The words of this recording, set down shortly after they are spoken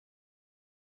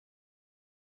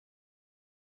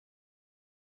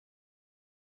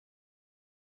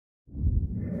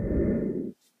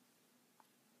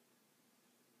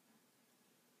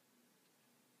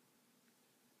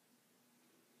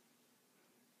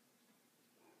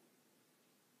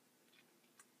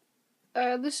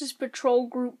This is Patrol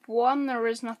Group 1. There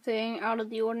is nothing out of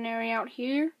the ordinary out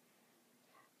here.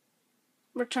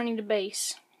 Returning to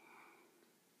base.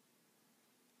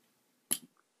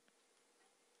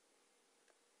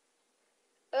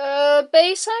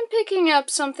 Base, I'm picking up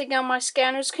something on my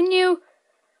scanners. Can you...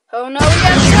 Oh no, we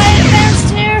got slight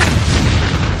advanced here!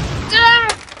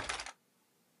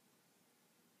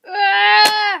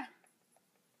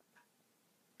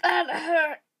 That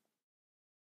hurt.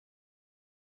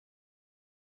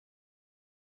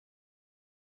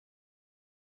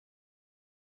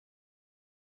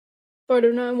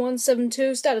 Fighter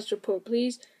 9172, status report,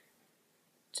 please.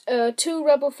 2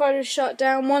 rebel fighters shot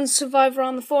down, 1 survivor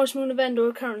on the forest moon of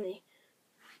Endor currently.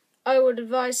 I would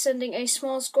advise sending a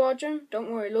small squadron. Don't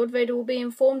worry, Lord Vader will be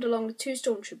informed along with 2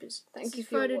 stormtroopers. Thank you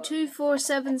for your work. Fighter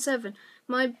 2477,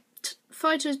 my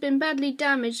fighter has been badly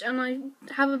damaged and I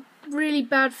have a really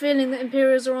bad feeling that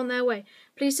Imperials are on their way.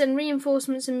 Please send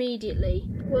reinforcements immediately.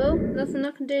 Well, nothing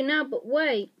I can do now but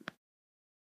wait.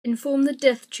 Inform the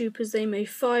Death Troopers they may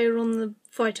fire on the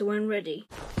fighter when ready.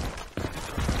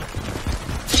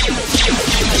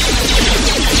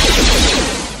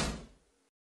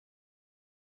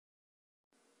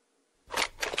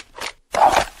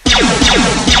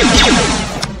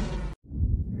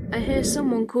 I hear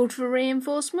someone called for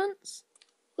reinforcements.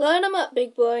 Line them up,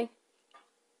 big boy.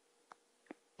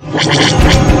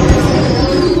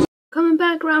 Coming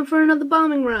back round for another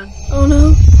bombing run. Oh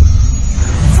no.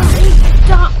 Something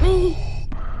got me.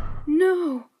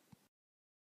 No.